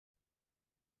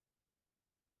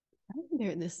Hi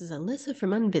there, this is Alyssa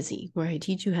from Unbusy, where I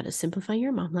teach you how to simplify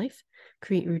your mom life,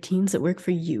 create routines that work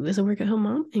for you as a work at home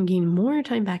mom, and gain more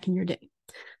time back in your day.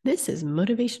 This is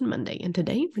Motivation Monday, and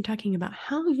today we're talking about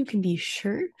how you can be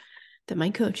sure that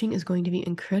my coaching is going to be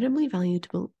incredibly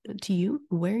valuable to you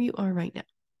where you are right now.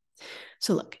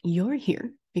 So, look, you're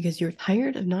here because you're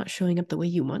tired of not showing up the way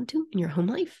you want to in your home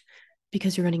life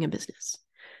because you're running a business.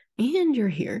 And you're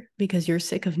here because you're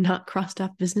sick of not crossed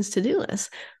off business to-do lists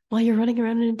while you're running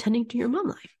around and attending to your mom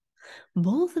life.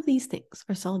 Both of these things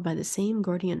are solved by the same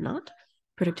Gordian knot,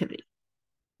 productivity.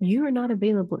 You are not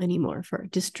available anymore for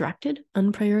distracted,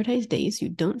 unprioritized days you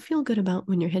don't feel good about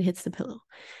when your head hits the pillow.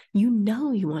 You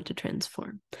know you want to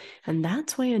transform. And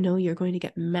that's why I know you're going to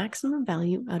get maximum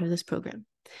value out of this program.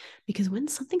 Because when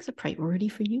something's a priority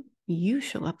for you, you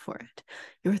show up for it.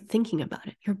 You're thinking about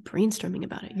it. You're brainstorming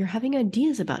about it. You're having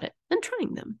ideas about it and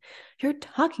trying them. You're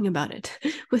talking about it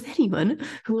with anyone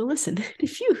who will listen and a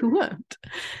few who won't.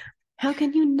 How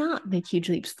can you not make huge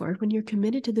leaps forward when you're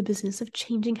committed to the business of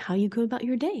changing how you go about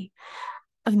your day?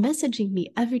 Of messaging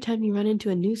me every time you run into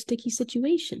a new sticky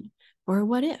situation, or a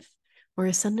what if, or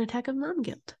a sudden attack of mom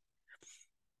guilt?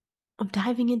 Of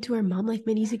diving into our Mom Life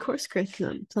Made Easy course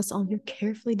curriculum, plus all your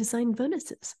carefully designed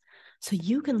bonuses. So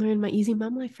you can learn my Easy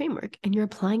Mom Life framework and you're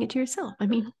applying it to yourself. I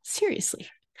mean, seriously,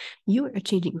 you are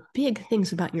changing big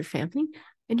things about your family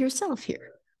and yourself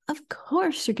here. Of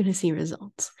course, you're going to see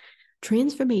results.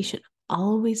 Transformation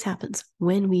always happens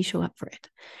when we show up for it.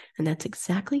 And that's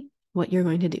exactly what you're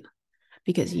going to do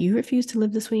because you refuse to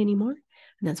live this way anymore.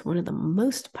 And that's one of the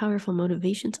most powerful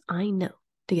motivations I know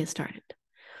to get started.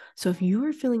 So if you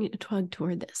are feeling a tug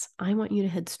toward this, I want you to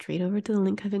head straight over to the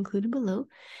link I've included below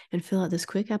and fill out this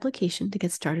quick application to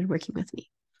get started working with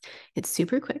me. It's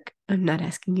super quick. I'm not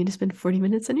asking you to spend 40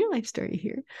 minutes on your life story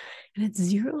here, and it's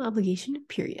zero obligation,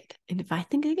 period. And if I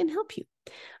think I can help you,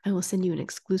 I will send you an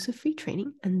exclusive free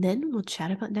training and then we'll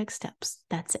chat about next steps.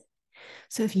 That's it.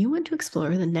 So if you want to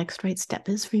explore the next right step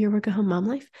is for your work at home mom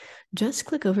life, just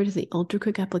click over to the ultra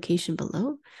quick application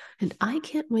below. And I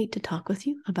can't wait to talk with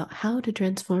you about how to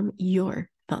transform your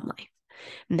mom life.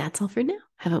 And that's all for now.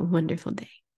 Have a wonderful day.